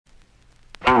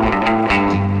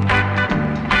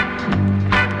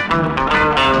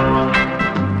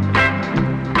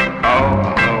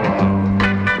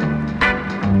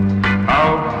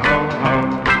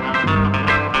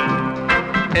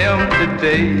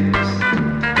days,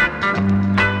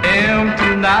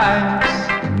 empty nights,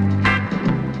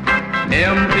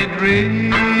 empty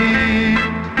dreams,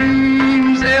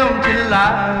 empty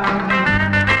life,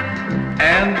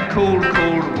 and the cold,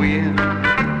 cold wind,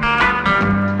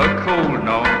 a cold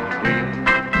north wind,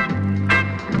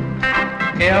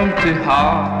 empty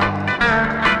heart,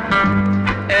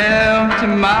 empty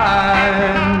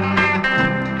mind,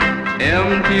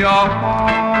 empty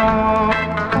arms,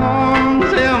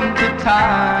 empty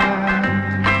time,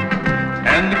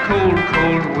 and the cold,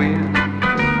 cold wind,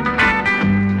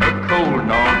 a cold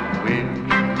north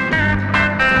wind.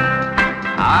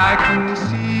 I can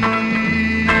see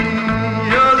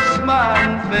your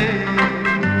smiling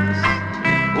face.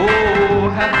 Oh,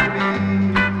 happy,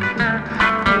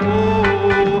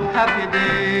 oh, happy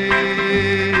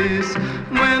days.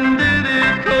 When did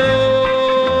it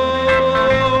come?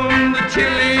 The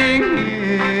chilling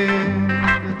wind,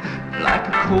 like a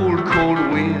cold, cold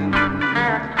wind,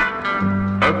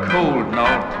 a cold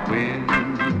north wind,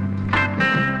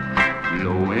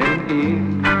 blowing in.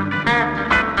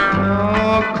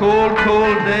 Oh, cold,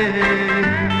 cold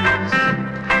days,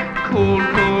 cold,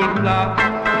 cold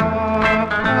nights,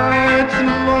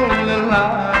 and lonely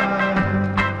life,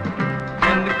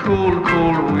 and the cold,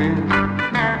 cold wind,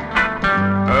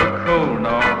 a cold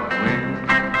north wind.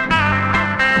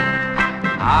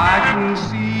 I can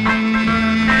see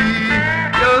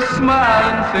your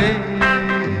smiling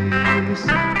face.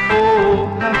 Oh,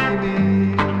 happy,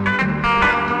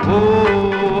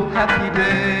 oh, happy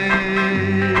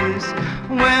days.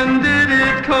 When did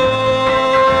it come?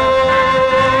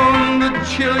 The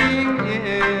chilling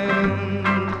wind,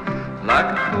 like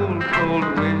a cold, cold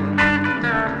wind,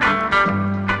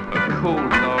 a cold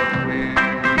north wind,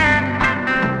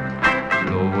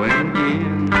 blowing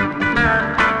in.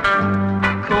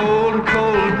 Cold,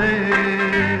 cold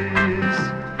days,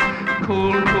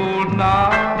 cold, cold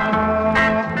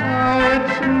nights,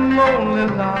 lonely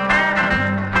life,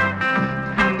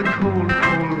 and the cold,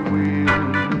 cold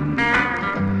wind,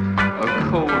 a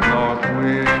cold north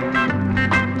wind.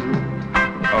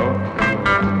 Oh, oh,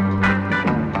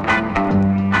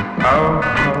 oh,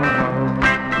 oh,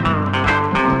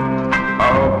 oh,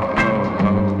 oh,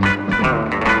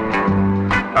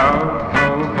 oh,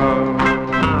 oh, oh.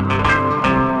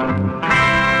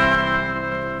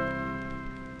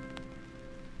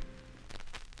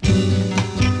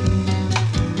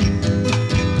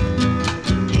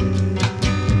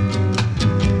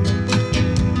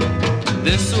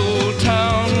 This old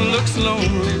town looks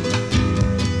lonely.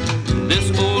 This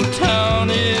old town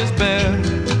is bare.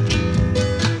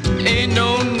 Ain't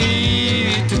no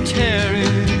need to tarry.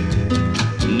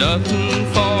 Nothing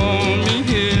for me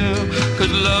here,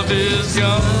 'cause love is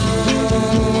gone.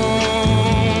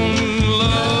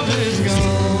 Love is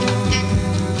gone.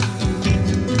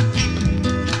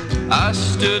 I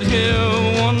stood here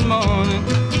one morning,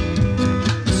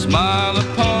 a smile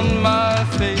upon my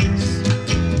face.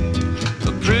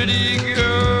 A pretty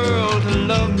girl to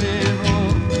love me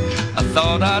home. I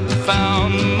thought I'd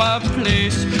found my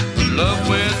place, but love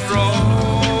went wrong.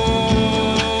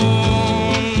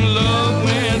 Love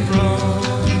went wrong.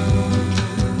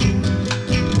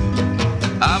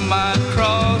 I might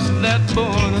cross that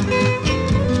border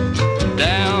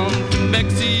down to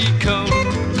Mexico.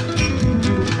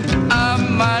 I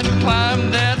might climb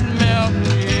that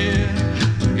mountain, yeah.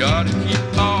 Gotta keep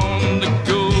on the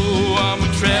go. I'm a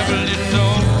traveling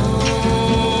on,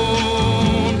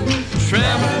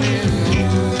 traveling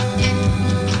on.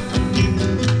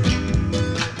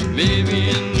 Maybe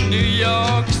in New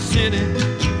York City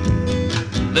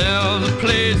there's a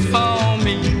place for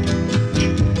me.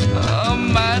 I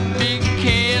might be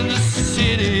Kansas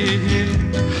City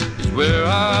is where I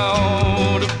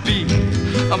ought to be.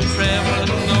 I'm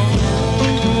traveling